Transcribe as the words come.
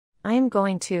I am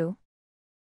going to.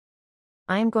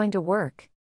 I am going to work.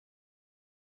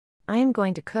 I am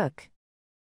going to cook.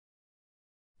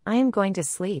 I am going to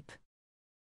sleep.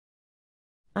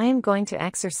 I am going to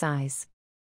exercise.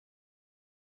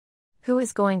 Who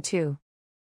is going to?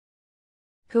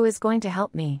 Who is going to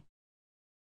help me?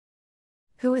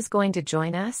 Who is going to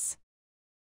join us?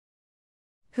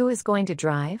 Who is going to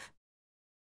drive?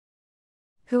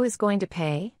 Who is going to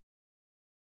pay?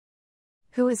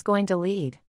 Who is going to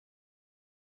lead?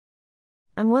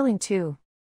 I'm willing to.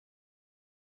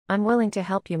 I'm willing to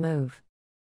help you move.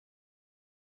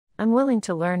 I'm willing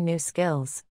to learn new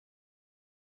skills.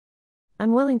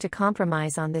 I'm willing to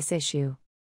compromise on this issue.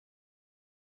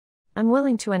 I'm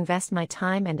willing to invest my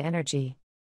time and energy.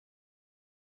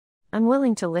 I'm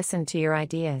willing to listen to your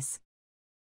ideas.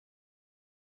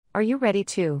 Are you ready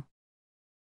to?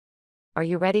 Are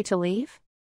you ready to leave?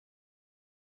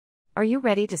 Are you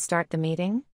ready to start the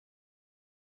meeting?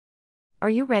 Are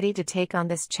you ready to take on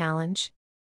this challenge?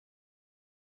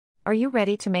 Are you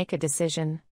ready to make a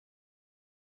decision?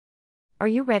 Are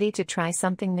you ready to try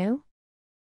something new?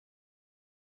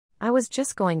 I was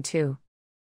just going to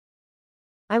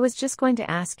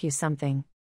ask you something.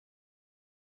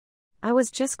 I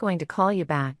was just going to call you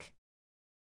back.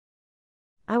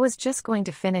 I was just going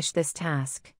to finish this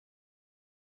task.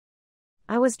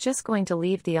 I was just going to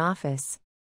leave the office.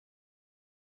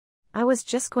 I was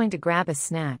just going to grab a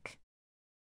snack.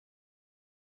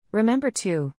 Remember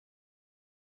to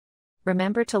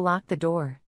lock the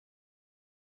door.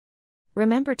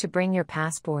 Remember to bring your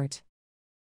passport.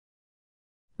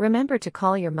 Remember to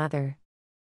call your mother.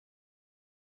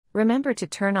 Remember to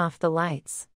turn off the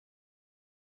lights.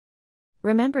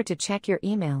 Remember to check your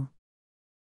email.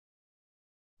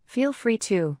 Feel free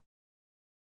to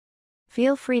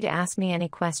ask me any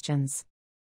questions.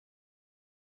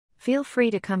 Feel free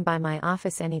to come by my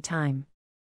office anytime.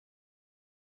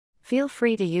 Feel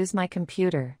free to use my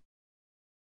computer.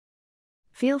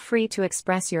 Feel free to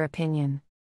express your opinion.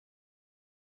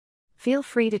 Feel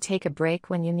free to take a break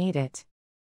when you need it.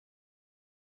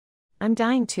 I'm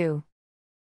dying to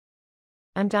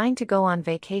go on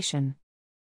vacation.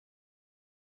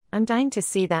 I'm dying to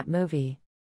see that movie.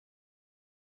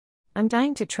 I'm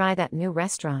dying to try that new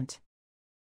restaurant.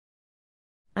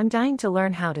 I'm dying to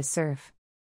learn how to surf.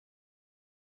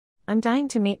 I'm dying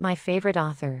to meet my favorite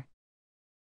author.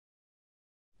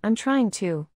 I'm trying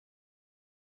to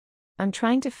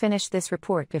finish this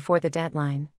report before the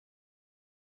deadline.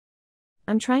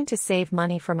 I'm trying to save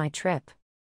money for my trip.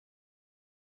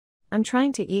 I'm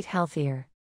trying to eat healthier.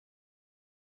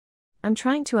 I'm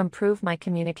trying to improve my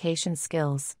communication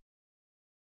skills.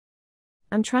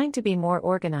 I'm trying to be more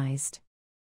organized.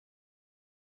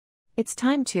 It's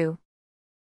time to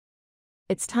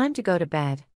go to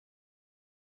bed.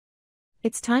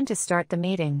 It's time to start the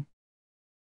meeting.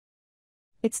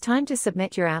 It's time to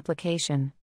submit your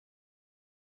application.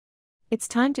 It's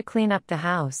time to clean up the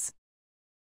house.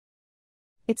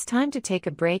 It's time to take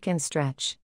a break and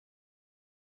stretch.